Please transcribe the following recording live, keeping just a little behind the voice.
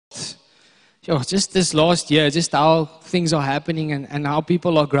Sure, just this last year, just how things are happening and how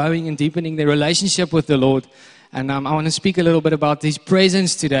people are growing and deepening their relationship with the Lord. And I want to speak a little bit about His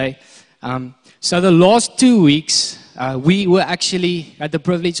presence today. So the last 2 weeks, we were actually had the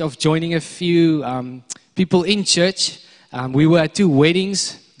privilege of joining a few people in church. We were at 2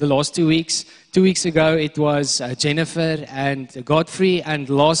 weddings the last 2 weeks. 2 weeks ago, it was Jennifer and Godfrey, and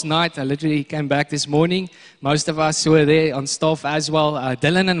last night, I literally came back this morning. Most of us were there on staff as well.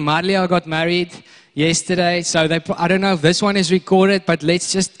 Dylan and Marlia got married yesterday, so I don't know if this one is recorded, but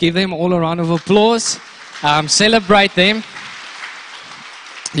let's just give them all a round of applause. Celebrate them.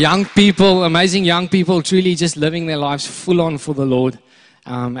 Young people, amazing young people, truly just living their lives full on for the Lord,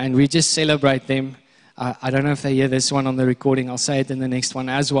 and we just celebrate them. I don't know if they hear this one on the recording. I'll say it in the next one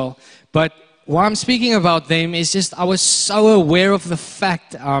as well. But why I'm speaking about them is just I was so aware of the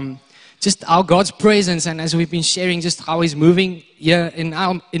fact, just how God's presence, and as we've been sharing, just how He's moving here in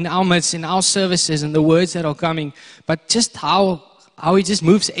our midst, in our services, and the words that are coming, but just how He just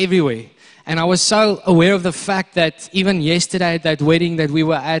moves everywhere. And I was so aware of the fact that even yesterday at that wedding that we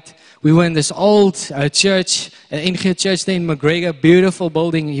were at, we were in this old church, NG Church there in McGregor, beautiful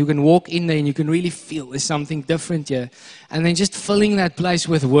building. You can walk in there and you can really feel there's something different here. And then just filling that place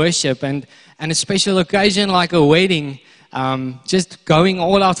with worship and a special occasion like a wedding, just going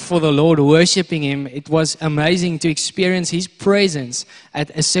all out for the Lord, worshiping Him. It was amazing to experience His presence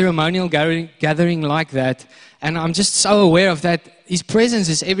at a ceremonial gathering like that. And I'm just so aware of that. His presence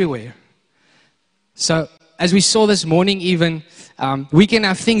is everywhere. So, as we saw this morning even, we can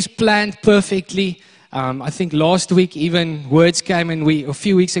have things planned perfectly. I think last week even words came, and a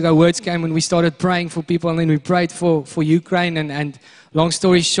few weeks ago words came when we started praying for people, and then we prayed for Ukraine, and long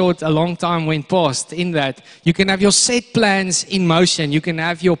story short, a long time went past in that. You can have your set plans in motion. You can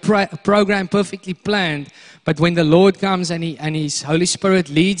have your program perfectly planned, but when the Lord comes and His Holy Spirit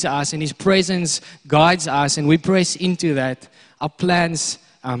leads us and His presence guides us and we press into that, our plans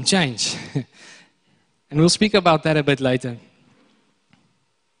change. And we'll speak about that a bit later.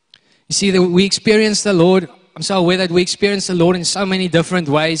 You see, that we experience the Lord. I'm so aware that we experience the Lord in so many different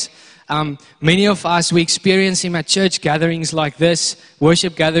ways. Many of us, we experience Him at church gatherings like this,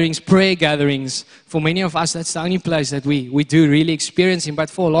 worship gatherings, prayer gatherings. For many of us, that's the only place that we do really experience Him. But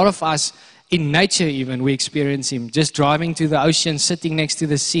for a lot of us, in nature even, we experience Him. Just driving to the ocean, sitting next to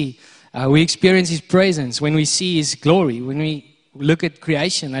the sea. We experience His presence when we see His glory, when we look at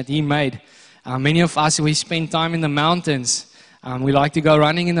creation that He made. Many of us, we spend time in the mountains. We like to go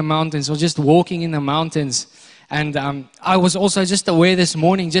running in the mountains or just walking in the mountains. And I was also just aware this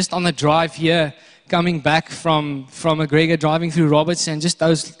morning, just on the drive here, coming back from McGregor, driving through Robertson, just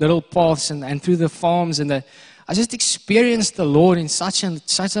those little paths and through the farms. I just experienced the Lord in such an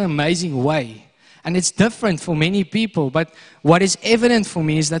amazing way. And it's different for many people. But what is evident for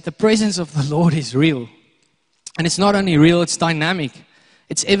me is that the presence of the Lord is real. And it's not only real, it's dynamic.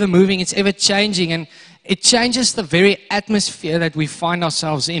 It's ever moving, it's ever changing, and it changes the very atmosphere that we find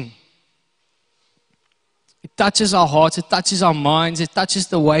ourselves in. It touches our hearts, it touches our minds, it touches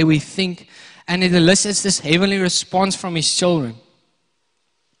the way we think, and it elicits this heavenly response from His children.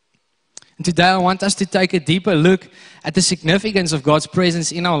 And today I want us to take a deeper look at the significance of God's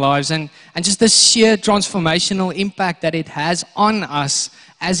presence in our lives and just the sheer transformational impact that it has on us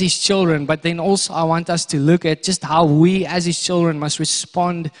as His children. But then also I want us to look at just how we as His children must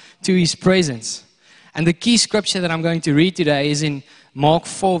respond to His presence. And the key scripture that I'm going to read today is in Mark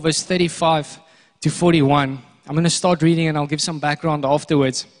 4 verse 35 to 41. I'm going to start reading and I'll give some background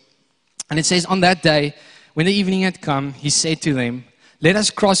afterwards. And it says, "On that day, when the evening had come, He said to them, 'Let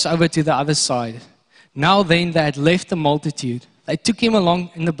us cross over to the other side.' Now then they had left the multitude. They took Him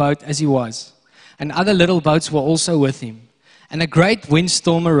along in the boat as He was, and other little boats were also with Him. And a great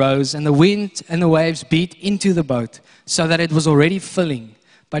windstorm arose, and the wind and the waves beat into the boat, so that it was already filling.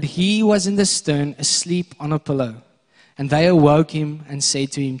 But He was in the stern, asleep on a pillow. And they awoke Him and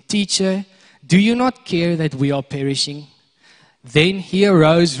said to Him, 'Teacher, do you not care that we are perishing?' Then He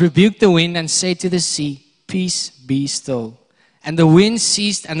arose, rebuked the wind, and said to the sea, 'Peace, be still.' And the wind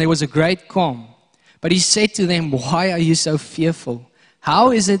ceased, and there was a great calm. But He said to them, 'Why are you so fearful?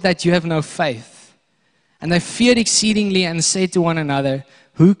 How is it that you have no faith?' And they feared exceedingly and said to one another,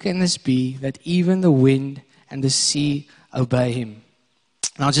 'Who can this be that even the wind and the sea obey Him?'"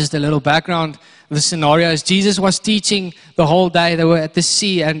 Now just a little background of the scenario is Jesus was teaching the whole day. They were at the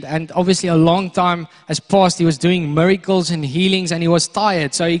sea, and obviously a long time has passed. He was doing miracles and healings, and He was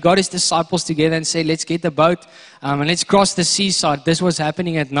tired. So He got His disciples together and said, "Let's get the boat and let's cross the seaside." This was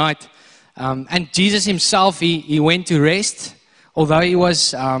happening at night. And Jesus Himself, he went to rest. Although He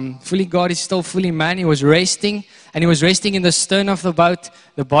was fully God, He's still fully man. He was resting. And he was resting in the stern of the boat,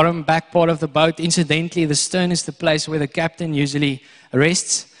 the bottom back part of the boat. Incidentally, the stern is the place where the captain usually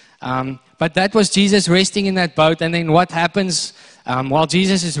rests. But that was Jesus resting in that boat. And then what happens while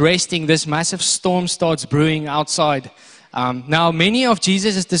Jesus is resting, this massive storm starts brewing outside. Now, many of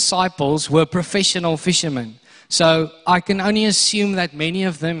Jesus' disciples were professional fishermen. So I can only assume that many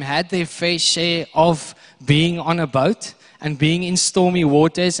of them had their fair share of being on a boat and being in stormy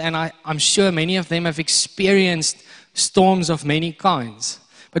waters. And I'm sure many of them have experienced storms of many kinds.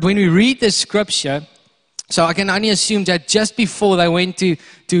 But when we read the scripture, so I can only assume that just before they went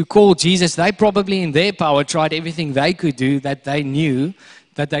to call Jesus, they probably in their power tried everything they could do that they knew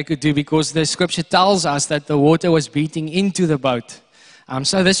that they could do, because the scripture tells us that the water was beating into the boat.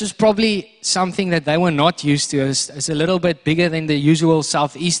 So this was probably something that they were not used to. It's a little bit bigger than the usual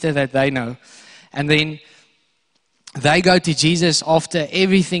southeaster that they know. And then they go to Jesus after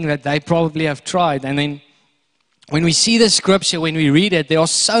everything that they probably have tried. And then when we see the scripture, when we read it, there are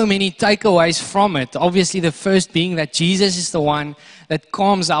so many takeaways from it. Obviously, the first being that Jesus is the one that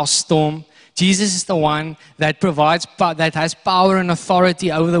calms our storm. Jesus is the one that provides, that has power and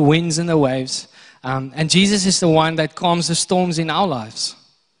authority over the winds and the waves. And Jesus is the one that calms the storms in our lives.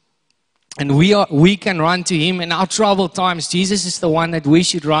 And we can run to Him in our troubled times. Jesus is the one that we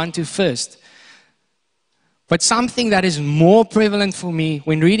should run to first. But something that is more prevalent for me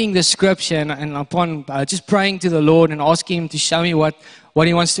when reading the scripture and upon just praying to the Lord and asking Him to show me what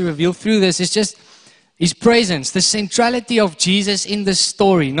He wants to reveal through this is just His presence, the centrality of Jesus in the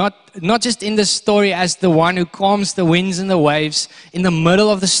story. Not just in the story as the one who calms the winds and the waves in the middle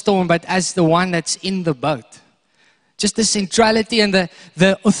of the storm, but as the one that's in the boat. Just the centrality and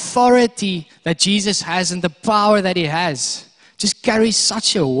the authority that Jesus has and the power that He has just carries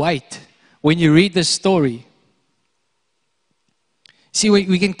such a weight when you read the story. See,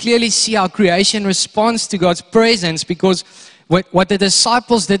 we can clearly see how creation responds to God's presence, because what the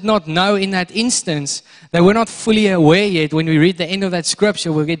disciples did not know in that instance, they were not fully aware yet. When we read the end of that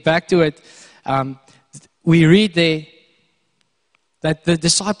scripture, we'll get back to it. We read there that the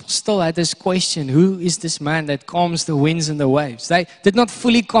disciples still had this question: who is this man that calms the winds and the waves? They did not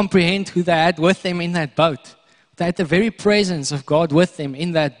fully comprehend who they had with them in that boat. They had the very presence of God with them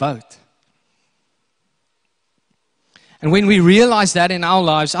in that boat. And when we realize that in our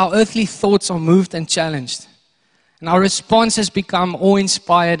lives, our earthly thoughts are moved and challenged. And our response has become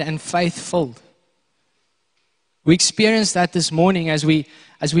awe-inspired and faith-filled. We experienced that this morning as we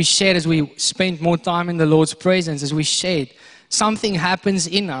shared, as we spent more time in the Lord's presence, as we shared. Something happens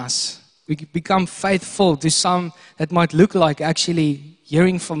in us. We become faithful to some that might look like actually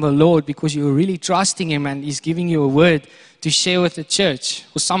hearing from the Lord because you're really trusting Him and He's giving you a word to share with the church.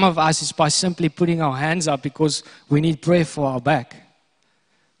 For some of us, it's by simply putting our hands up because we need prayer for our back.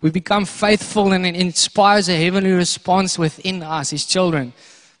 We become faithful and it inspires a heavenly response within us, His children.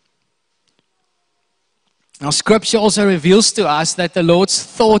 Now, Scripture also reveals to us that the Lord's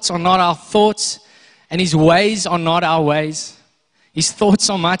thoughts are not our thoughts and His ways are not our ways. His thoughts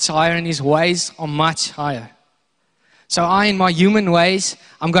are much higher and His ways are much higher. So in my human ways,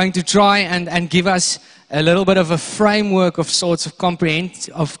 I'm going to try and give us a little bit of a framework of sorts of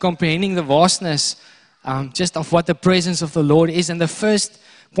comprehending the vastness just of what the presence of the Lord is. And the first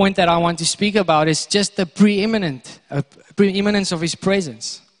point that I want to speak about is just the preeminence of His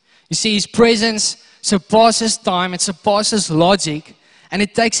presence. You see, His presence surpasses time, it surpasses logic, and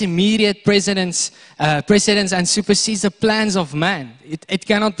it takes immediate precedence and supersedes the plans of man. It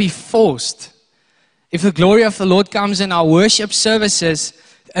cannot be forced. If the glory of the Lord comes in our worship services,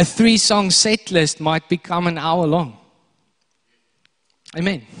 a 3-song set list might become an hour long.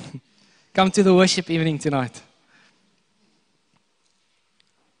 Amen. Come to the worship evening tonight.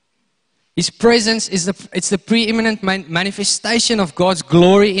 His presence it's the preeminent manifestation of God's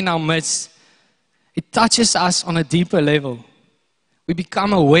glory in our midst. It touches us on a deeper level. We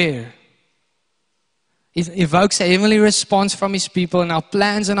become aware. It evokes a heavenly response from His people, and our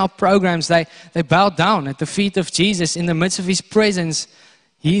plans and our programs, they bow down at the feet of Jesus. In the midst of His presence,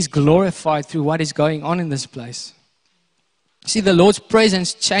 He is glorified through what is going on in this place. See, the Lord's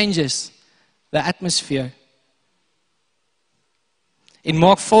presence changes the atmosphere. In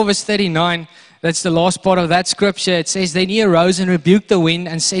Mark 4 verse 39, that's the last part of that scripture, it says, "Then He arose and rebuked the wind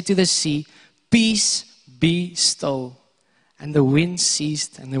and said to the sea, 'Peace, be still.' And the wind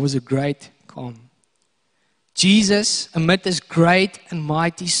ceased and there was a great calm." Jesus, amid this great and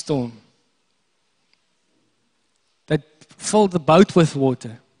mighty storm that filled the boat with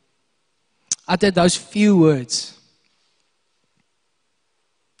water, uttered those few words.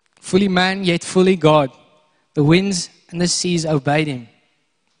 Fully man, yet fully God. The winds and the seas obeyed Him.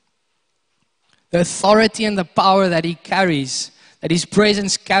 the authority and the power that He carries, that His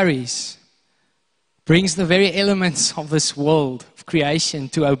presence carries, brings the very elements of this world, of creation,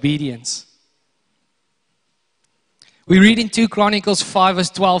 to obedience. We read in 2 Chronicles 5 verse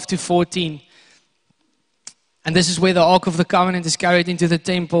 12 to 14. And this is where the Ark of the Covenant is carried into the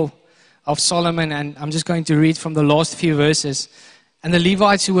temple of Solomon. And I'm just going to read from the last few verses. And the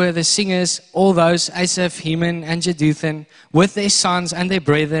Levites, who were the singers, all those, Asaph, Heman, and Jeduthun, with their sons and their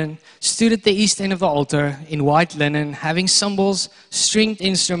brethren, stood at the east end of the altar in white linen, having cymbals, stringed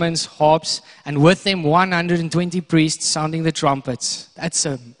instruments, harps, and with them 120 priests sounding the trumpets. That's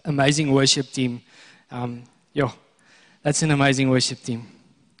an amazing worship team. That's an amazing worship team.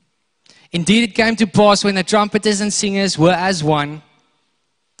 Indeed, it came to pass when the trumpeters and singers were as one,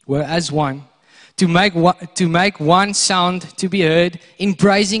 to make one sound to be heard in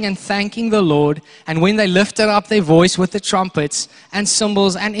praising and thanking the Lord. And when they lifted up their voice with the trumpets and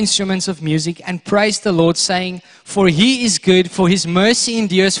cymbals and instruments of music and praised the Lord, saying, for He is good, for His mercy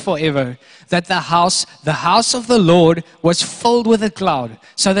endures forever, that the house of the Lord was filled with a cloud,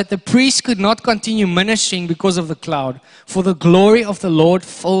 so that the priests could not continue ministering because of the cloud, for the glory of the Lord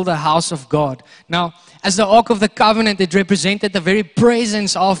filled the house of God. Now, as the Ark of the Covenant, it represented the very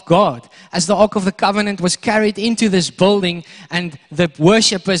presence of God. As the Ark of the Covenant was carried into this building, and the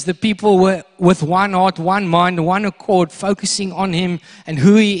worshippers, the people were with one heart, one mind, one accord, focusing on Him and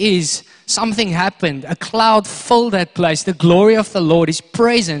who He is, something happened. A cloud filled that place. The glory of the Lord, His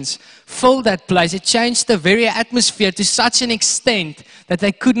presence, filled that place. It changed the very atmosphere to such an extent that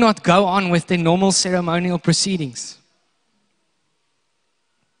they could not go on with their normal ceremonial proceedings.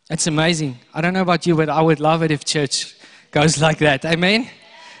 That's amazing. I don't know about you, but I would love it if church goes like that. Amen?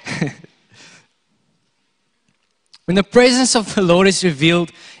 When the presence of the Lord is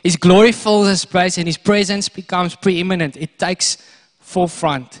revealed, His glory fills this place and His presence becomes preeminent. It takes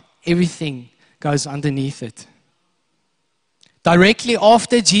forefront. Everything goes underneath it. Directly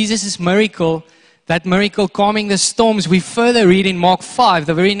after Jesus' miracle, that miracle calming the storms, we further read in Mark 5,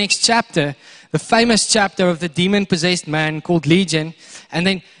 the very next chapter, the famous chapter of the demon-possessed man called Legion. And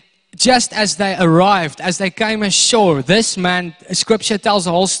then just as they arrived, as they came ashore, this man, Scripture tells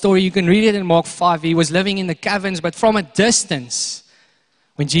the whole story. You can read it in Mark 5. He was living in the caverns, but from a distance,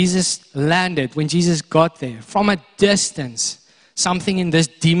 when Jesus landed, when Jesus got there, from a distance, something in this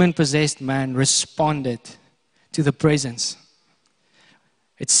demon-possessed man responded to the presence.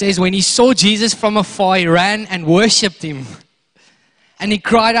 It says when he saw Jesus from afar, he ran and worshipped Him. And he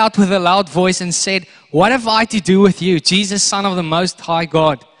cried out with a loud voice and said, what have I to do with you, Jesus, Son of the Most High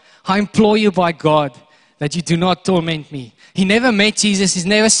God? I implore you by God that you do not torment me. He never met Jesus. He's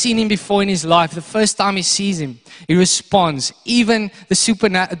never seen Him before in his life. The first time he sees Him, he responds. Even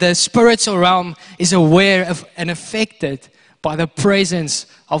the spiritual realm is aware of and affected by the presence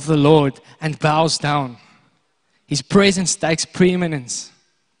of the Lord and bows down. His presence takes preeminence.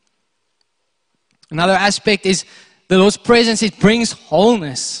 Another aspect is the Lord's presence. It brings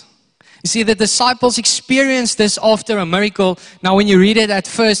wholeness. You see, the disciples experienced this after a miracle. Now, when you read it at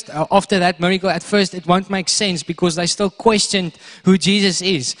first, after that miracle, at first it won't make sense because they still questioned who Jesus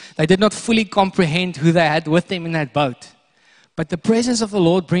is. They did not fully comprehend who they had with them in that boat. But the presence of the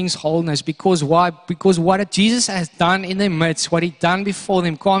Lord brings wholeness. Because why? Because what Jesus has done in their midst, what He'd done before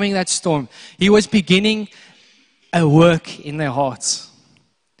them, calming that storm, He was beginning a work in their hearts.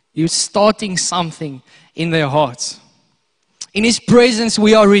 He was starting something in their hearts. In His presence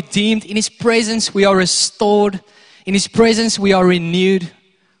we are redeemed. In His presence we are restored. In His presence we are renewed.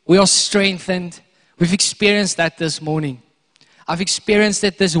 We are strengthened. We've experienced that this morning. I've experienced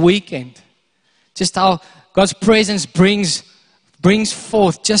it this weekend. Just how God's presence brings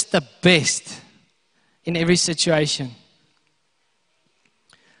forth just the best in every situation.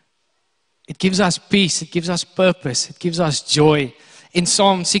 It gives us peace. It gives us purpose. It gives us joy. In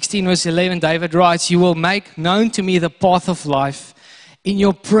Psalm 16 verse 11, David writes, you will make known to me the path of life. In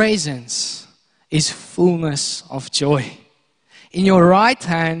your presence is fullness of joy. In your right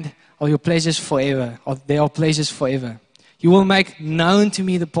hand are your pleasures forever. Or there are pleasures forever. You will make known to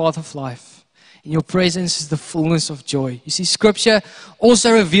me the path of life. In your presence is the fullness of joy. You see, Scripture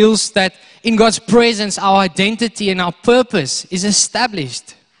also reveals that in God's presence, our identity and our purpose is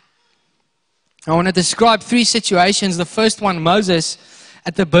established. I want to describe 3 situations. The first one, Moses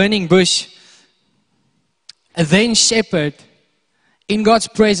at the burning bush. A then shepherd in God's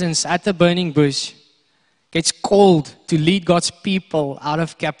presence at the burning bush gets called to lead God's people out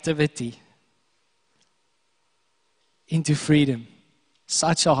of captivity into freedom.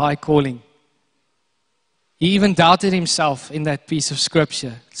 Such a high calling. He even doubted himself in that piece of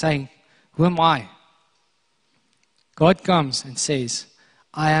Scripture, saying, who am I? God comes and says,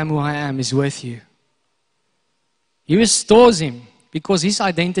 I am who I am is with you. He restores him because his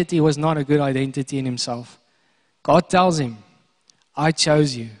identity was not a good identity in himself. God tells him, I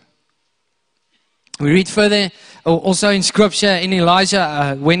chose you. We read further also in scripture in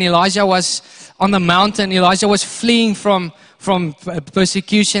Elijah, when Elijah was on the mountain, Elijah was fleeing from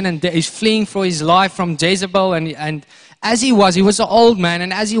persecution, and he's fleeing for his life from Jezebel. And as he was an old man,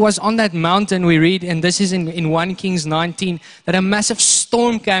 and as he was on that mountain, we read, and this is in 1 Kings 19, that a massive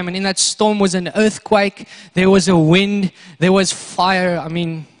storm came, and in that storm was an earthquake, there was a wind, there was fire. I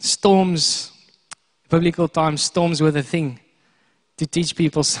mean, storms, biblical times, storms were the thing to teach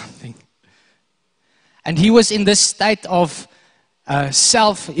people something. And he was in this state of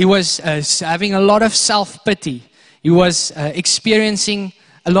he was having a lot of self-pity. He was experiencing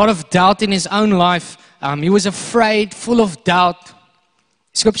a lot of doubt in his own life. He was afraid, full of doubt.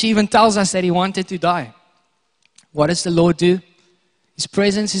 Scripture even tells us that he wanted to die. What does the Lord do? His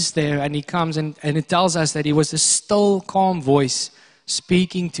presence is there, and he comes, and it tells us that he was a still, calm voice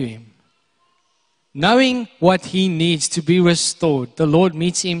speaking to him. Knowing what he needs to be restored, the Lord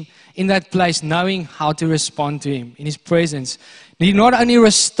meets him in that place, knowing how to respond to him in his presence. He not only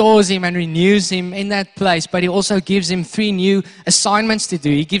restores him and renews him in that place, but he also gives him 3 new assignments to do.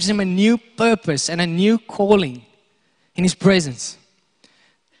 He gives him a new purpose and a new calling in his presence.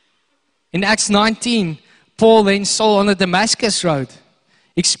 In Acts 19, Paul, then Saul on the Damascus road,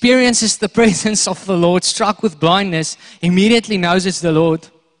 experiences the presence of the Lord, struck with blindness, immediately knows it's the Lord.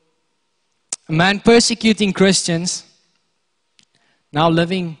 A man persecuting Christians, now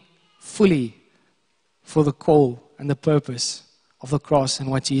living fully for the call and the purpose of the cross and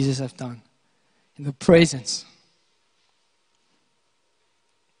what Jesus has done in the presence.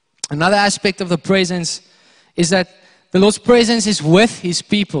 Another aspect of the presence is that the Lord's presence is with his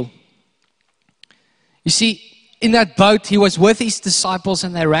people. You see, in that boat, he was with his disciples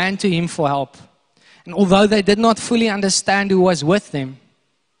and they ran to him for help. And although they did not fully understand who was with them,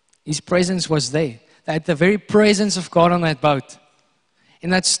 his presence was there. They had the very presence of God on that boat. In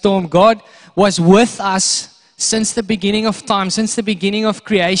that storm, God was with us since the beginning of time, since the beginning of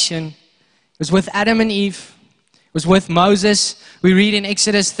creation. It was with Adam and Eve. It was with Moses. We read in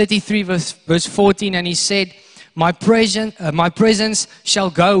Exodus 33 verse 14, and he said, my presence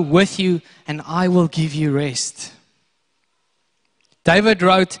shall go with you, and I will give you rest. David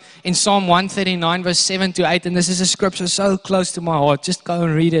wrote in Psalm 139 verse 7 to 8, and this is a scripture so close to my heart. Just go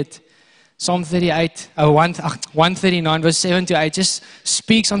and read it. Psalm 139 verse 7 to 8 just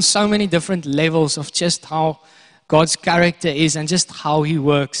speaks on so many different levels of just how God's character is and just how he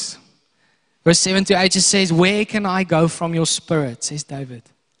works. Verse 7 to 8 just says, where can I go from your spirit, says David.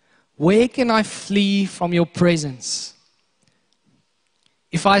 Where can I flee from your presence?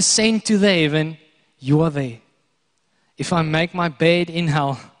 If I ascend to the heaven, you are there. If I make my bed in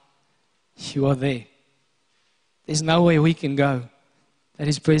hell, you are there. There's nowhere we can go that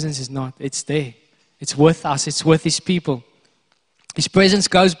his presence is not. It's there. It's with us. It's with his people. His presence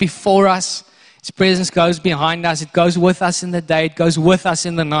goes before us. His presence goes behind us. It goes with us in the day. It goes with us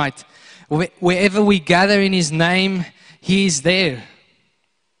in the night. Wherever we gather in his name, he is there.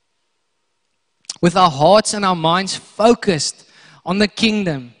 With our hearts and our minds focused on the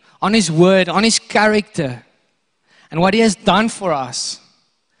kingdom, on his word, on his character, and what he has done for us,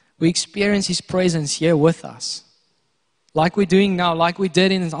 we experience his presence here with us. Like we're doing now, like we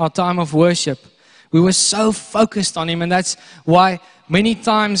did in our time of worship. We were so focused on him, and that's why many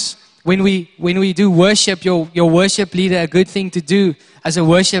times when we do worship, your worship leader, a good thing to do as a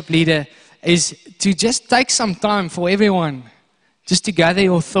worship leader is to just take some time for everyone, just to gather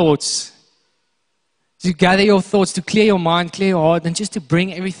your thoughts. To gather your thoughts, to clear your mind, clear your heart, and just to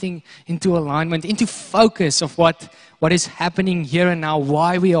bring everything into alignment, into focus of what is happening here and now,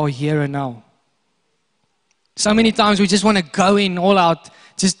 why we are here and now. So many times we just want to go in all out,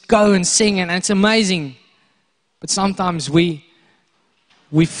 just go and sing, and it's amazing. But sometimes we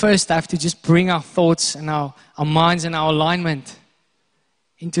first have to just bring our thoughts and our minds and our alignment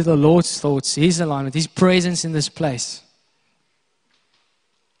into the Lord's thoughts, his alignment, his presence in this place.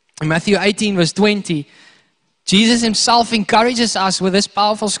 In Matthew 18 verse 20, Jesus himself encourages us with this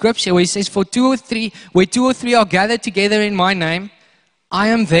powerful scripture where he says, where two or three are gathered together in my name, I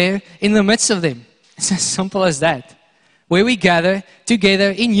am there in the midst of them. It's as simple as that. Where we gather together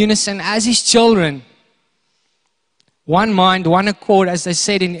in unison as his children. One mind, one accord, as they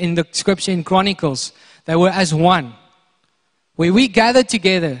said in the scripture in Chronicles. They were as one. Where we gather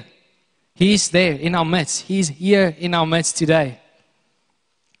together, he is there in our midst. He is here in our midst today.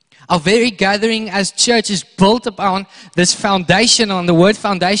 Our very gathering as church is built upon this foundation. On the word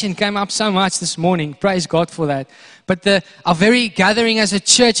foundation came up so much this morning. Praise God for that. But our very gathering as a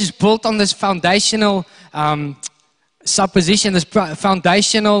church is built on this foundational supposition, this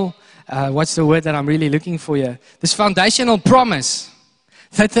foundational, what's the word that I'm really looking for here? This foundational promise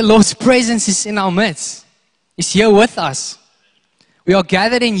that the Lord's presence is in our midst. He's here with us. We are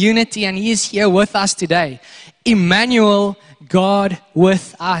gathered in unity and He is here with us today. Emmanuel, God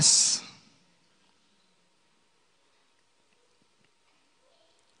with us.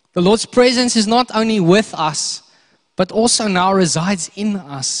 The Lord's presence is not only with us, but also now resides in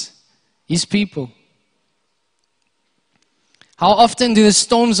us, His people. How often do the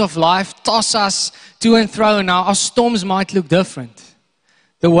storms of life toss us to and fro? Now our storms might look different.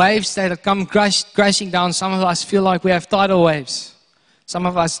 The waves that come crashing down, some of us feel like we have tidal waves. Some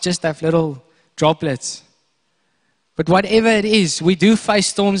of us just have little droplets. But whatever it is, we do face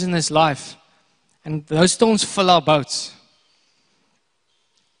storms in this life. And those storms fill our boats.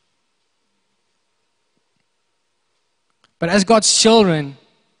 But as God's children,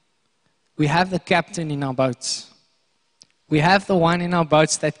 we have the captain in our boats. We have the one in our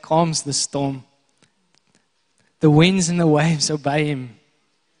boats that calms the storm. The winds and the waves obey Him.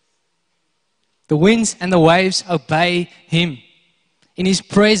 The winds and the waves obey Him in His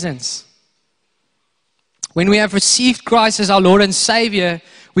presence. When we have received Christ as our Lord and Savior,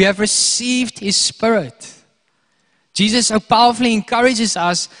 we have received His Spirit. Jesus so powerfully encourages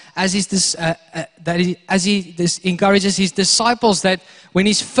us as He encourages His disciples that when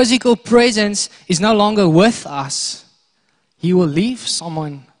His physical presence is no longer with us, He will leave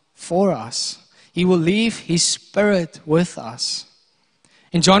someone for us. He will leave His Spirit with us.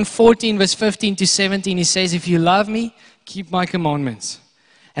 In John 14, verse 15 to 17, He says, "If you love me, keep my commandments.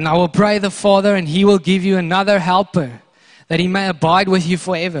 And I will pray the Father, and He will give you another helper, that He may abide with you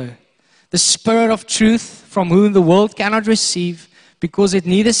forever. The Spirit of truth, from whom the world cannot receive, because it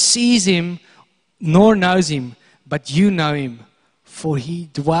neither sees Him nor knows Him, but you know Him, for He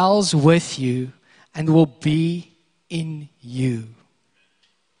dwells with you and will be in you."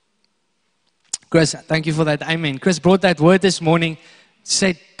 Chris, thank you for that. Amen. Chris brought that word this morning,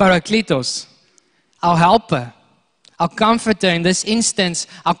 said Parakletos, our helper. Our comforter, in this instance,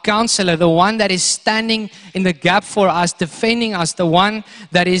 our counselor, the one that is standing in the gap for us, defending us, the one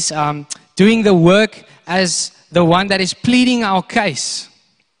that is doing the work as the one that is pleading our case.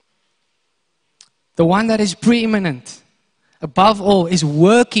 The one that is preeminent, above all, is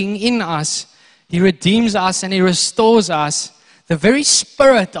working in us. He redeems us and He restores us. The very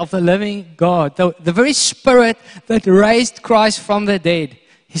Spirit of the living God, the very Spirit that raised Christ from the dead,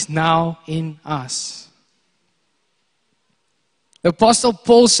 is now in us. The Apostle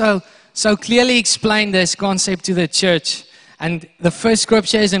Paul so clearly explained this concept to the church. And the first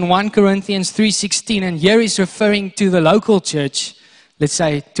scripture is in 1 Corinthians 3:16. And here he's referring to the local church. Let's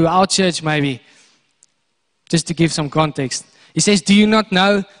say to our church maybe. Just to give some context. He says, "Do you not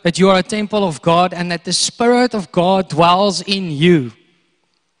know that you are a temple of God and that the Spirit of God dwells in you?"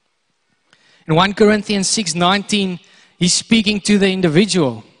 In 1 Corinthians 6:19, he's speaking to the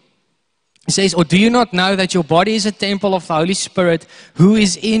individual. He says, "Or do you not know that your body is a temple of the Holy Spirit who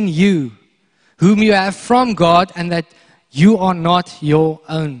is in you, whom you have from God, and that you are not your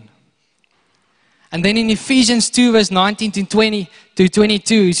own?" And then in Ephesians 2, verse 19 to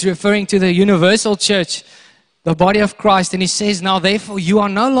 22, he's referring to the universal church, the body of Christ. And he says, "Now therefore you are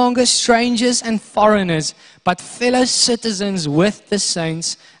no longer strangers and foreigners, but fellow citizens with the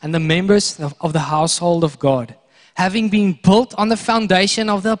saints and the members of the household of God, having been built on the foundation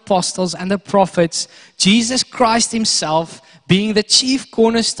of the apostles and the prophets, Jesus Christ Himself being the chief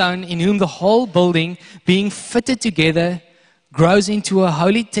cornerstone, in whom the whole building, being fitted together, grows into a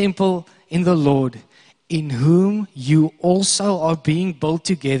holy temple in the Lord, in whom you also are being built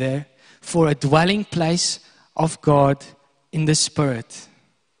together for a dwelling place of God in the Spirit."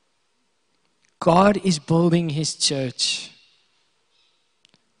 God is building His church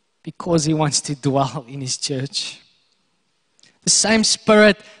because He wants to dwell in His church. The same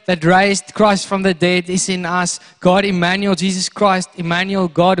Spirit that raised Christ from the dead is in us. God, Emmanuel, Jesus Christ, Emmanuel,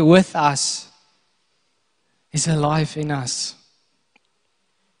 God with us, is alive in us.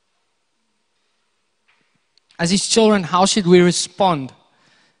 As His children, how should we respond?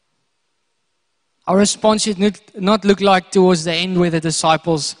 Our response should not look like towards the end where the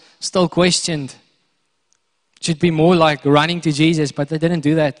disciples still questioned. It should be more like running to Jesus, but they didn't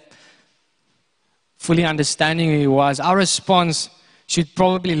do that, fully understanding who He was. Our response should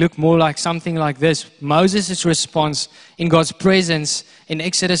probably look more like something like this. Moses' response in God's presence in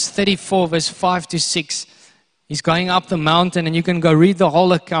Exodus 34, verse 5 to 6. He's going up the mountain, and you can go read the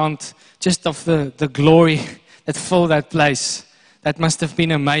whole account just of the glory that filled that place. That must have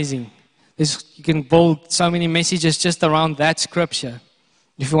been amazing. You can build so many messages just around that scripture.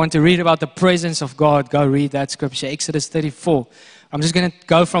 If you want to read about the presence of God, go read that scripture, Exodus 34. I'm just going to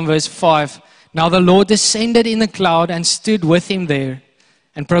go from verse 5. Now the Lord descended in the cloud and stood with him there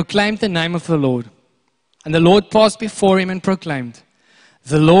and proclaimed the name of the Lord. And the Lord passed before him and proclaimed,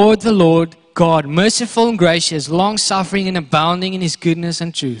 the Lord, God, merciful and gracious, long-suffering and abounding in his goodness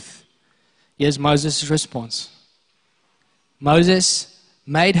and truth. Here's Moses' response. Moses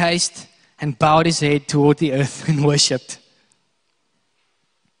made haste and bowed his head toward the earth and worshipped.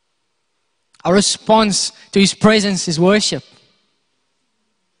 Our response to his presence is worship.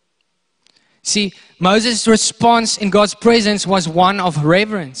 See, Moses' response in God's presence was one of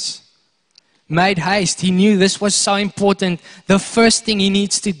reverence. Made haste. He knew this was so important. The first thing he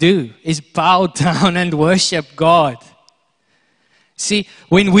needs to do is bow down and worship God. See,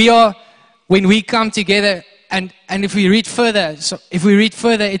 when we come together, and if we read further,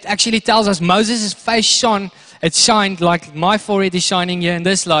 it actually tells us Moses' face shone. It shined like my forehead is shining here in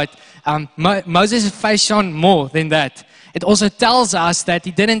this light. Moses' face shone more than that. It also tells us that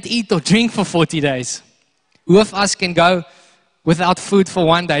he didn't eat or drink for 40 days. Who of us can go without food for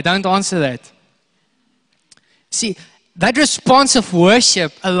one day? Don't answer that. See, that response of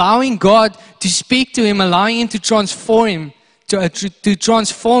worship, allowing God to speak to him, allowing him to transform him, to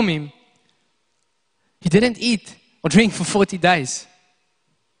transform him. He didn't eat or drink for 40 days.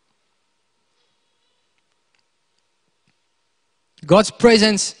 God's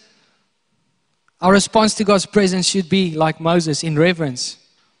presence, our response to God's presence should be like Moses, in reverence.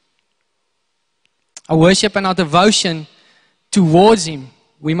 Our worship and our devotion towards him,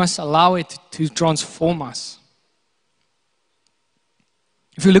 we must allow it to transform us.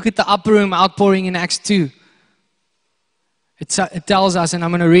 If you look at the upper room outpouring in Acts 2, it tells us, and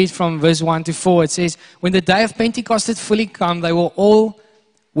I'm going to read from verse 1 to 4, it says, when the day of Pentecost had fully come, they were all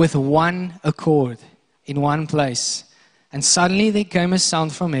with one accord in one place. And suddenly there came a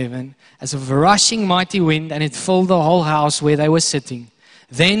sound from heaven as of a rushing mighty wind, and it filled the whole house where they were sitting.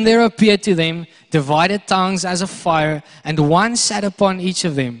 Then there appeared to them divided tongues as of fire, and one sat upon each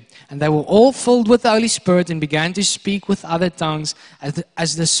of them. And they were all filled with the Holy Spirit and began to speak with other tongues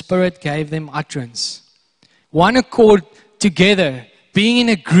as the Spirit gave them utterance. One accord together, being in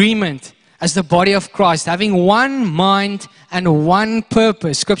agreement as the body of Christ, having one mind and one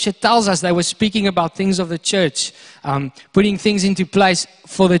purpose. Scripture tells us they were speaking about things of the church, putting things into place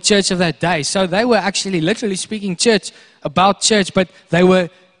for the church of that day. So they were actually literally speaking about church, but they were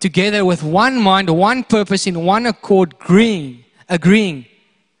together with one mind, one purpose, in one accord, agreeing.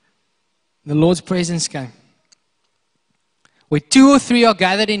 The Lord's presence came. Where 2 or 3 are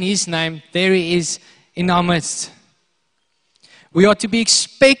gathered in his name, there he is in our midst. We are to be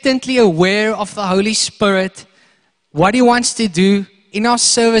expectantly aware of the Holy Spirit, what he wants to do in our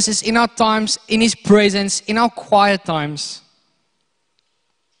services, in our times, in his presence, in our quiet times,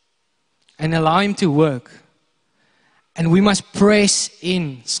 and allow him to work. And we must press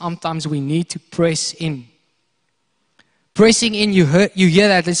in. Sometimes we need to press in. Pressing in, you hear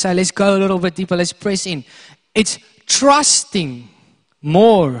that. Let's say, let's go a little bit deeper. Let's press in. It's trusting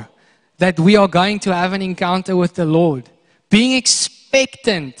more that we are going to have an encounter with the Lord. Being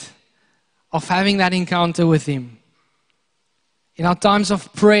expectant of having that encounter with him. In our times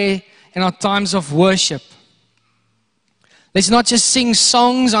of prayer, in our times of worship. Let's not just sing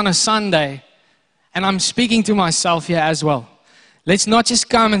songs on a Sunday. And I'm speaking to myself here as well. Let's not just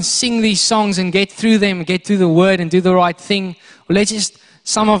come and sing these songs and get through them, get through the word and do the right thing. Let's just,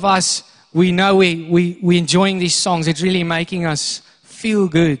 some of us, we know we're enjoying these songs. It's really making us feel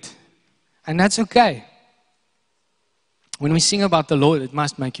good. And that's okay. When we sing about the Lord, it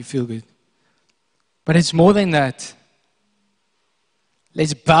must make you feel good. But it's more than that.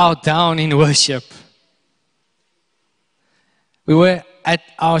 Let's bow down in worship. We were at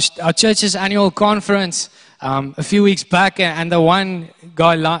our church's annual conference a few weeks back, and the one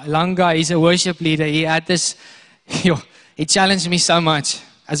guy, Langa, he's a worship leader. He had this, he challenged me so much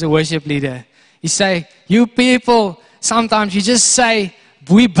as a worship leader. He say, you people, sometimes you just say,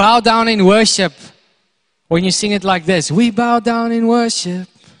 we bow down in worship. When you sing it like this, we bow down in worship.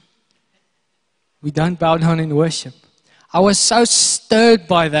 We don't bow down in worship. I was so stirred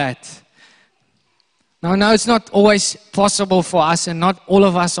by that. Now, no, it's not always possible for us, and not all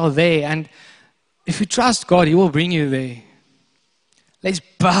of us are there. And if you trust God, he will bring you there. Let's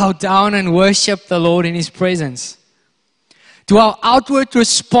bow down and worship the Lord in his presence. Do our outward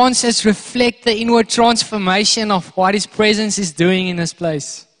responses reflect the inward transformation of what his presence is doing in this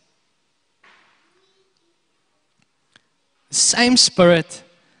place? The same Spirit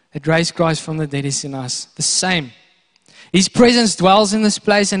that raised Christ from the dead is in us. The same. His presence dwells in this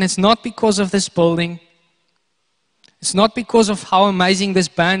place, and it's not because of this building. It's not because of how amazing this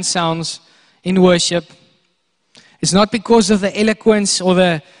band sounds in worship. It's not because of the eloquence or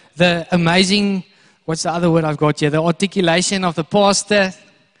the amazing, what's the other word I've got here? The articulation of the pastor,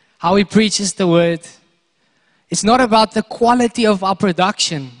 how he preaches the word. It's not about the quality of our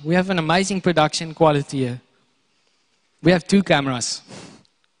production. We have an amazing production quality here. We have 2 cameras.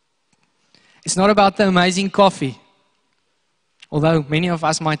 It's not about the amazing coffee, although many of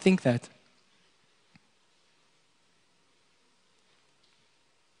us might think that.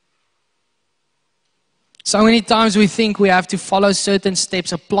 So many times we think we have to follow certain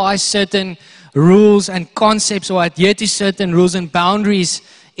steps, apply certain rules and concepts, or adhere to certain rules and boundaries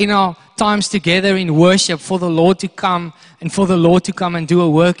in our times together in worship for the Lord to come and for the Lord to come and do a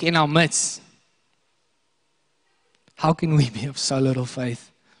work in our midst. How can we be of so little faith?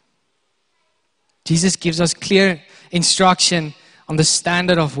 Jesus gives us clear instruction on the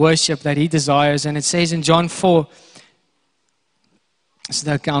standard of worship that He desires. And it says in John 4, it's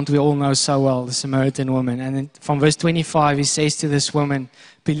the account we all know so well, the Samaritan woman. And then from verse 25, He says to this woman,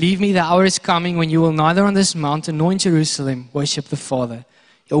 "Believe me, the hour is coming when you will neither on this mountain nor in Jerusalem worship the Father.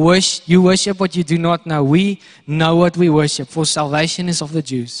 You worship what you do not know. We know what we worship, for salvation is of the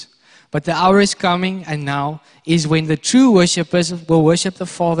Jews. But the hour is coming, and now is when the true worshippers will worship the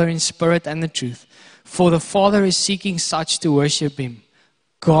Father in spirit and the truth. For the Father is seeking such to worship Him.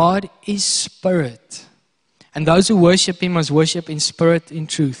 God is spirit, and those who worship Him must worship in spirit, in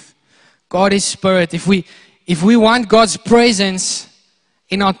truth." God is spirit. If we want God's presence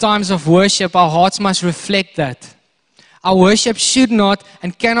in our times of worship, our hearts must reflect that. Our worship should not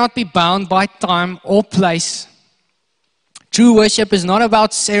and cannot be bound by time or place. True worship is not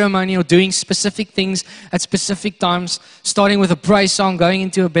about ceremony or doing specific things at specific times, starting with a praise song, going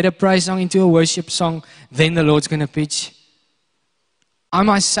into a better praise song, into a worship song, then the Lord's going to preach. I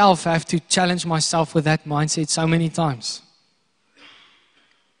myself have to challenge myself with that mindset so many times.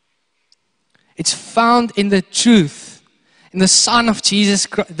 It's found in the truth, in the Son of Jesus,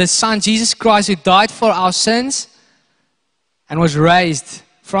 the Son Jesus Christ, who died for our sins and was raised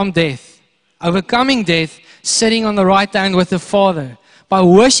from death, overcoming death, sitting on the right hand with the Father. By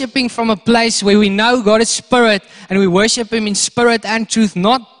worshiping from a place where we know God is spirit and we worship Him in spirit and truth,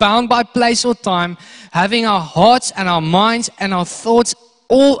 not bound by place or time, having our hearts and our minds and our thoughts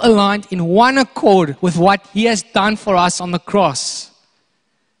all aligned in one accord with what He has done for us on the cross.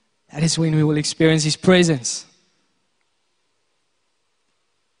 That is when we will experience His presence.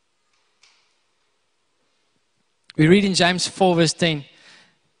 We read in James 4 verse 10.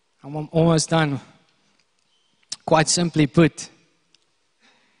 I'm almost done. Quite simply put,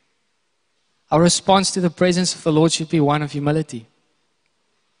 our response to the presence of the Lord should be one of humility.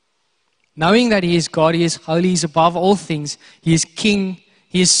 Knowing that He is God, He is holy, He is above all things, He is King,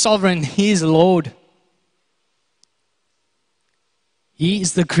 He is sovereign, He is Lord. He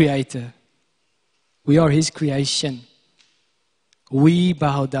is the Creator. We are His creation. We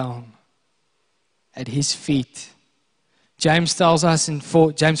bow down at His feet. James tells us in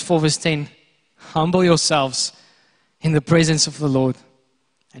James 4 verse 10, humble yourselves in the presence of the Lord,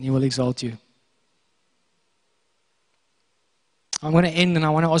 and He will exalt you. I'm going to end, and I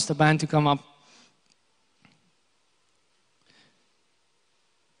want to ask the band to come up.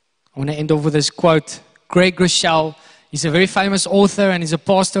 I want to end off with this quote. Greg Rochelle, he's a very famous author, and he's a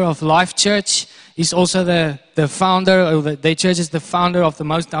pastor of Life Church. He's also the founder, or their church is the founder of the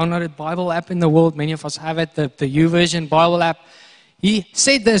most downloaded Bible app in the world. Many of us have it, the YouVersion Bible app. He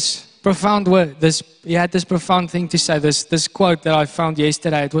said this profound word. He had this profound thing to say. This quote that I found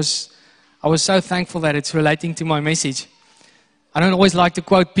yesterday. I was so thankful that it's relating to my message. I don't always like to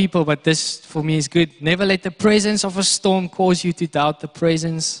quote people, but this for me is good. Never let the presence of a storm cause you to doubt the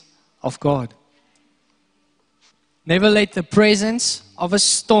presence of God. Never let the presence of a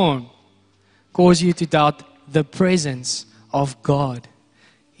storm cause you to doubt the presence of God.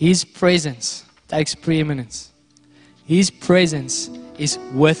 His presence takes preeminence. His presence is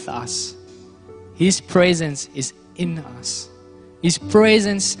with us. His presence is in us. His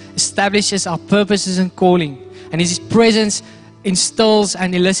presence establishes our purposes and calling. And His presence instills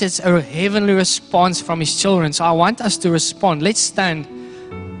and elicits a heavenly response from His children. So I want us to respond. Let's stand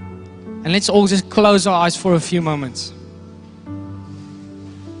and let's all just close our eyes for a few moments.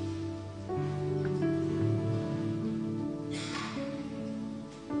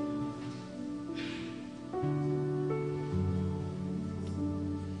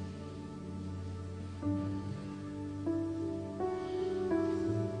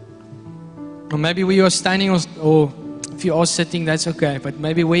 Or maybe we are standing, or If you are sitting, that's okay. But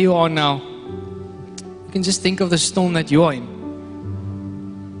maybe where you are now, you can just think of the storm that you are in.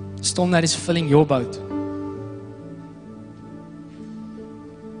 The storm that is filling your boat.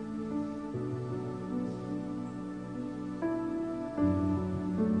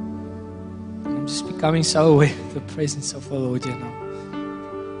 I'm just becoming so aware of the presence of the Lord here now.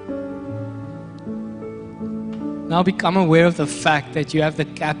 Now become aware of the fact that you have the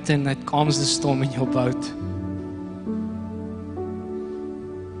captain that calms the storm in your boat.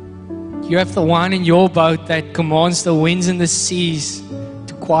 You have the one in your boat that commands the winds and the seas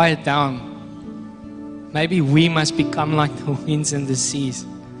to quiet down. Maybe we must become like the winds and the seas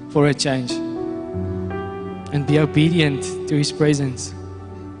for a change and be obedient to His presence.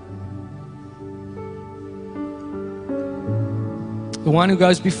 The one who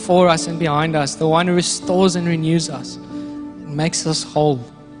goes before us and behind us, the one who restores and renews us and makes us whole,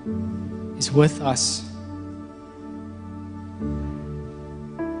 is with us.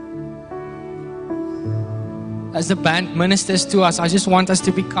 As the band ministers to us, I just want us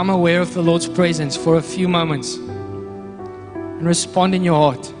to become aware of the Lord's presence for a few moments and respond in your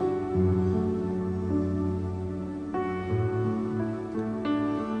heart.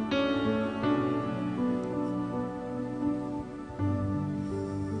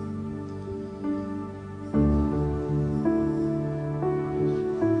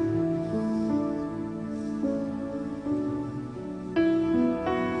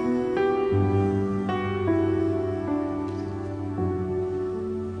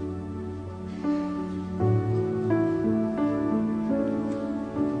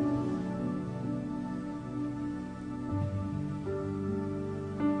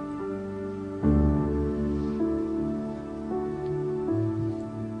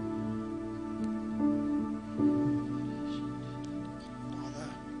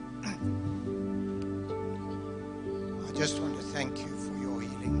 I just want to thank you for your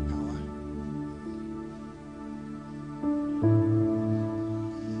healing power.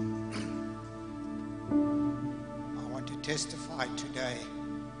 I want to testify today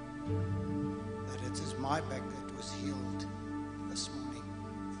that it is my back that was healed this morning.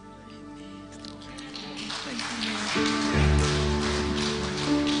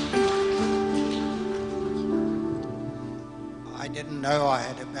 I didn't know I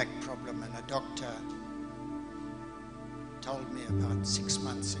had a back problem, and a doctor told me about 6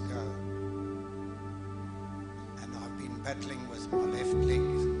 months ago, and I've been battling with my left leg,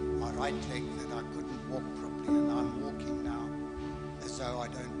 my right leg, that I couldn't walk properly, and I'm walking now as though I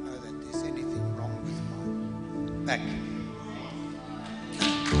don't know that there's anything wrong with my back.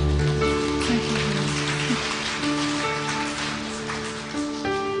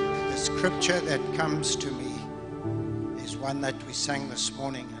 The scripture that comes to me is one that we sang this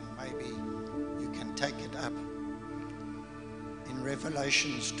morning, and maybe you can take it up.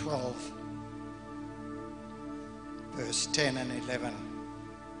 Revelations 12, verse 10 and 11.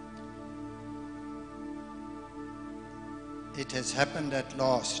 It has happened at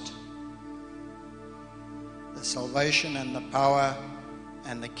last. The salvation and the power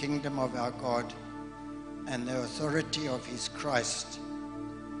and the kingdom of our God and the authority of His Christ.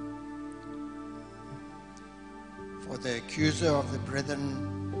 For the accuser of the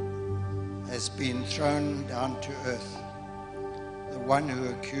brethren has been thrown down to earth, the one who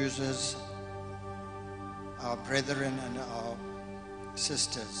accuses our brethren and our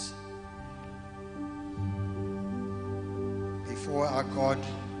sisters before our God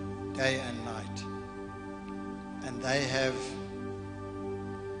day and night. And they have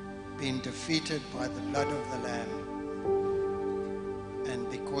been defeated by the blood of the Lamb and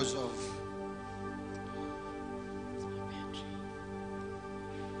because of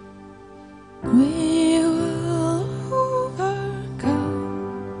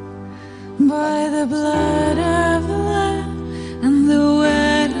by the blood of the Lamb and the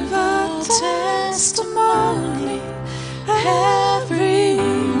word of our testimony,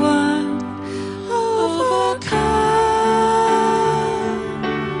 everyone overcome.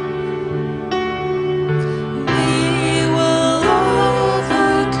 We will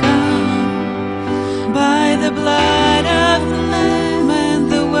overcome by the blood of the Lamb and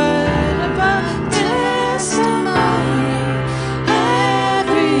the word of our testimony.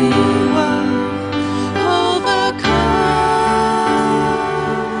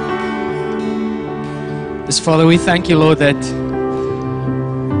 Father, we thank you, Lord, that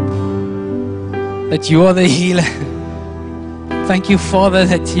you are the healer. Thank you, Father,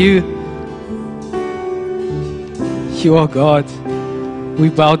 that you are God. We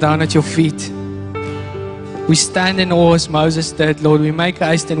bow down at your feet. We stand in awe as Moses did, Lord. We make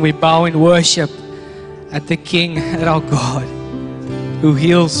haste and we bow in worship at the King, at our God, who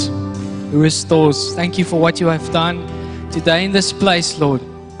heals, who restores. Thank you for what you have done today in this place, Lord.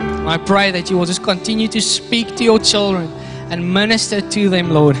 I pray that you will just continue to speak to your children and minister to them,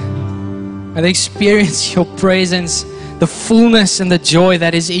 Lord. May they experience your presence, the fullness and the joy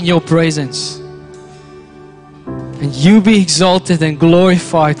that is in your presence. And you be exalted and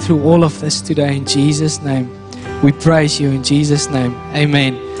glorified through all of this today in Jesus' name. We praise you in Jesus' name.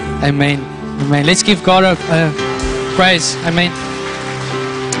 Amen. Amen. Amen. Let's give God a praise. Amen.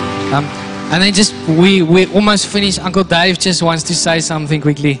 And then we almost finished. Uncle Dave just wants to say something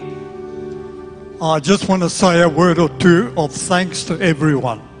quickly. I just want to say a word or two of thanks to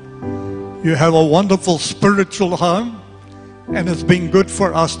everyone. You have a wonderful spiritual home, and it's been good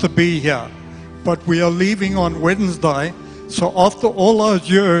for us to be here. But we are leaving on Wednesday, so after all those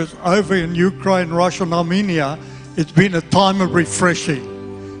years over in Ukraine, Russia and Armenia, it's been a time of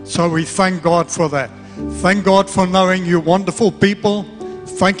refreshing. So we thank God for that. Thank God for knowing you wonderful people.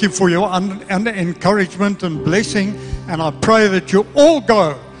 Thank you for your encouragement and blessing, and I pray that you all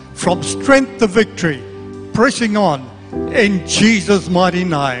go from strength to victory, pressing on in Jesus' mighty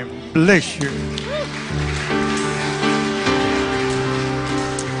name. Bless you.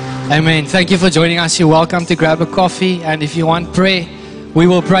 Amen. Thank you for joining us. You're welcome to grab a coffee, and if you want prayer, we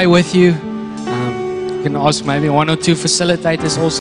will pray with you. You can ask maybe one or two facilitators also.